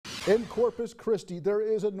In Corpus Christi, there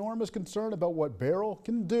is enormous concern about what Beryl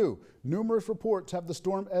can do. Numerous reports have the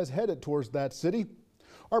storm as headed towards that city.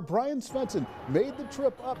 Our Brian Svensson made the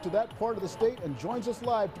trip up to that part of the state and joins us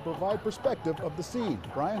live to provide perspective of the scene.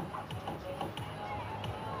 Brian?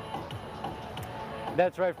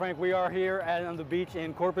 That's right, Frank. We are here on the beach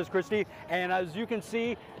in Corpus Christi, and as you can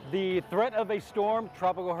see, the threat of a storm,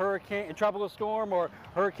 tropical storm or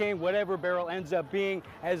hurricane, whatever Beryl ends up being,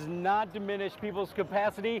 has not diminished people's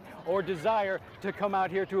capacity or desire to come out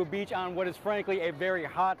here to a beach on what is frankly a very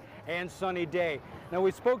hot and sunny day. Now,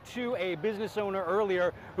 we spoke to a business owner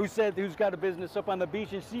earlier who's got a business up on the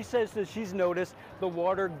beach, and she says that she's noticed the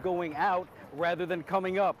water going out rather than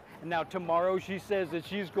coming up. Now, tomorrow she says that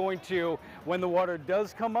she's going to, when the water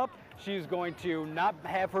does come up, she's going to not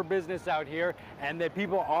have her business out here, and that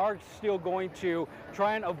people are still going to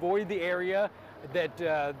try and avoid the area,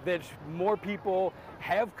 that more people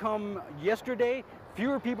have come yesterday,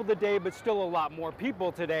 fewer people today, but still a lot more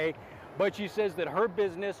people today. But she says that her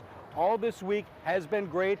business all this week has been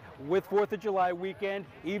great with 4th of July weekend,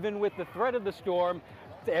 even with the threat of the storm.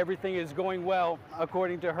 Everything is going well,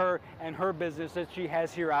 according to her and her business that she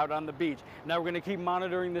has here out on the beach. Now we're going to keep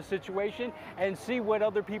monitoring the situation and see what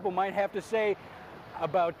other people might have to say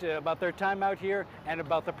about their time out here and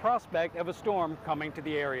about the prospect of a storm coming to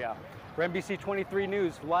the area. For NBC 23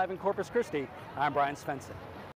 News, live in Corpus Christi, I'm Brian Svensson.